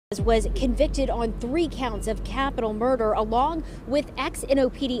Was convicted on 3 counts of capital murder along with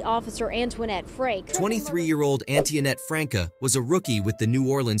ex-NOPD officer Antionette Franke. 23-year-old Antionette Franke was a rookie with the New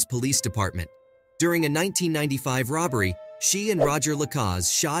Orleans Police Department. During a 1995 robbery, she and Roger Lacaze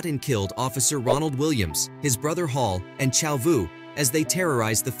shot and killed Officer Ronald Williams, his brother Hall, and Chau Vu as they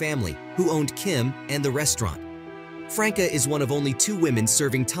terrorized the family, who owned Kim and the restaurant. Franke is one of only 2 women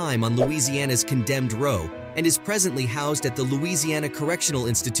serving time on Louisiana's condemned row and is presently housed at the Louisiana Correctional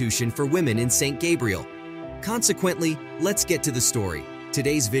Institution for Women in Saint Gabriel. Consequently, let's get to the story.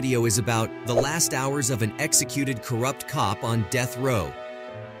 Today's video is about the last hours of an executed corrupt cop on death row.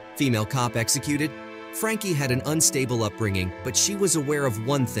 Female cop executed? Franke had an unstable upbringing, but she was aware of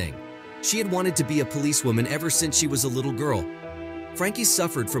one thing. She had wanted to be a policewoman ever since she was a little girl. Franke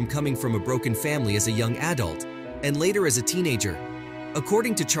suffered from coming from a broken family as a young adult, and later as a teenager.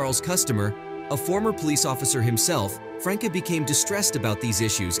 According to Charles Customer, a former police officer himself, Franke became distressed about these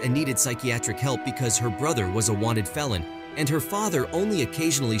issues and needed psychiatric help because her brother was a wanted felon, and her father only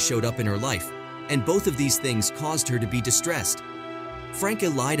occasionally showed up in her life, and both of these things caused her to be distressed.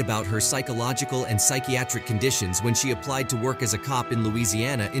 Franke lied about her psychological and psychiatric conditions when she applied to work as a cop in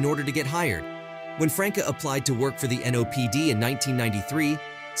Louisiana in order to get hired. When Franke applied to work for the NOPD in 1993,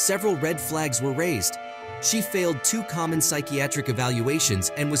 several red flags were raised. She failed 2 common psychiatric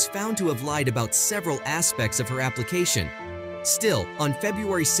evaluations and was found to have lied about several aspects of her application. Still, on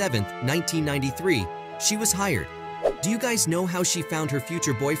February 7, 1993, she was hired. Do you guys know how she found her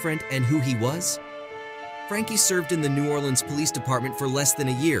future boyfriend and who he was? Franke served in the New Orleans Police Department for less than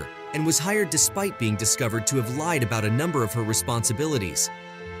a year and was hired despite being discovered to have lied about a number of her responsibilities.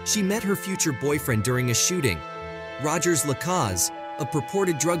 She met her future boyfriend during a shooting. Roger Lacaze, a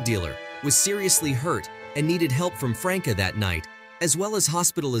purported drug dealer, was seriously hurt and needed help from Franke that night, as well as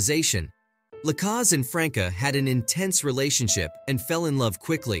hospitalization. Lacaze and Franke had an intense relationship and fell in love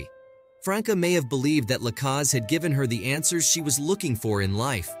quickly. Franke may have believed that Lacaze had given her the answers she was looking for in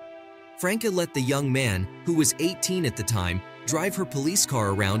life. Franke let the young man, who was 18 at the time, drive her police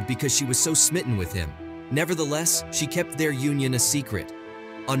car around because she was so smitten with him. Nevertheless, she kept their union a secret.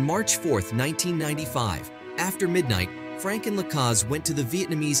 On March 4, 1995, after midnight, Franke and Lacaze went to the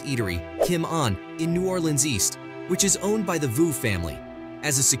Vietnamese eatery Kim An in New Orleans East, which is owned by the Vu family.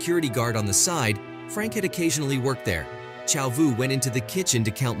 As a security guard on the side, Franke had occasionally worked there. Chau Vu went into the kitchen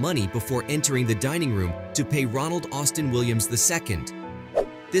to count money before entering the dining room to pay Ronald Austin Williams II.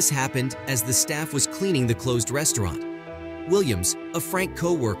 This happened as the staff was cleaning the closed restaurant. Williams, a Franke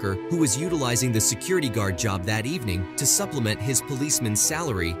co-worker who was utilizing the security guard job that evening to supplement his policeman's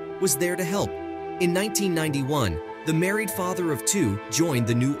salary, was there to help. In 1991, the married father of 2 joined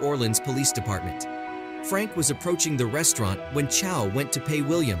the New Orleans Police Department. Franke was approaching the restaurant when Chau went to pay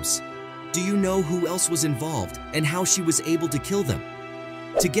Williams. Do you know who else was involved and how she was able to kill them?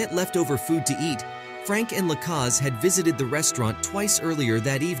 To get leftover food to eat, Franke and Lacaze had visited the restaurant twice earlier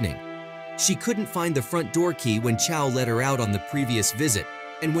that evening. She couldn't find the front door key when Chau let her out on the previous visit,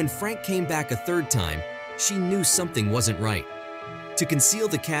 and when Franke came back a 3rd time, she knew something wasn't right. To conceal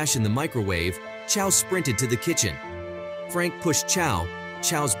the cash in the microwave, Chau sprinted to the kitchen. Franke pushed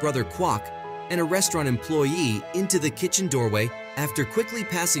Chau's brother Quoc, and a restaurant employee into the kitchen doorway after quickly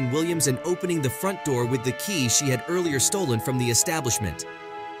passing Williams and opening the front door with the key she had earlier stolen from the establishment.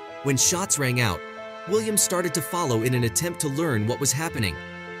 When shots rang out, Williams started to follow in an attempt to learn what was happening.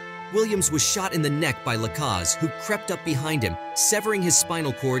 Williams was shot in the neck by Lacaze, who crept up behind him, severing his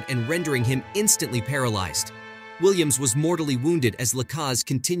spinal cord and rendering him instantly paralyzed. Williams was mortally wounded as Lacaze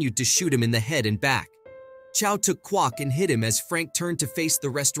continued to shoot him in the head and back. Chau took Quoc and hit him as Franke turned to face the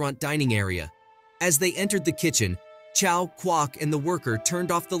restaurant dining area. As they entered the kitchen, Chau, Quoc, and the worker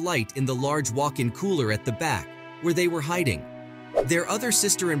turned off the light in the large walk-in cooler at the back, where they were hiding. Their other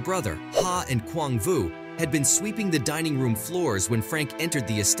sister and brother, Ha and Quang Vu, had been sweeping the dining room floors when Franke entered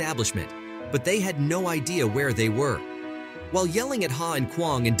the establishment, but they had no idea where they were. While yelling at Ha and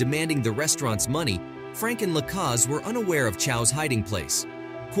Quang and demanding the restaurant's money, Franke and Lacaze were unaware of Chau's hiding place.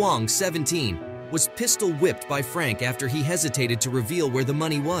 Quang, 17, was pistol-whipped by Franke after he hesitated to reveal where the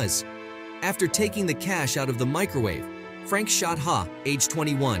money was. After taking the cash out of the microwave, Franke shot Ha, age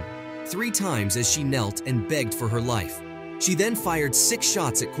 21, 3 times as she knelt and begged for her life. She then fired 6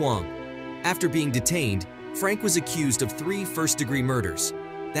 shots at Quang. After being detained, Franke was accused of 3 first-degree murders.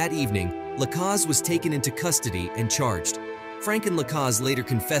 That evening, Lacaze was taken into custody and charged. Franke and Lacaze later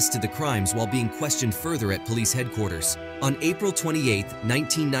confessed to the crimes while being questioned further at police headquarters. On April 28,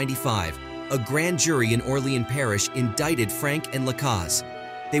 1995, a grand jury in Orleans Parish indicted Franke and Lacaze.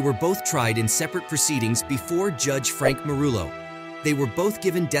 They were both tried in separate proceedings before Judge Frank Marullo. They were both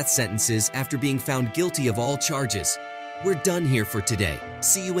given death sentences after being found guilty of all charges. We're done here for today.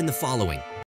 See you in the following.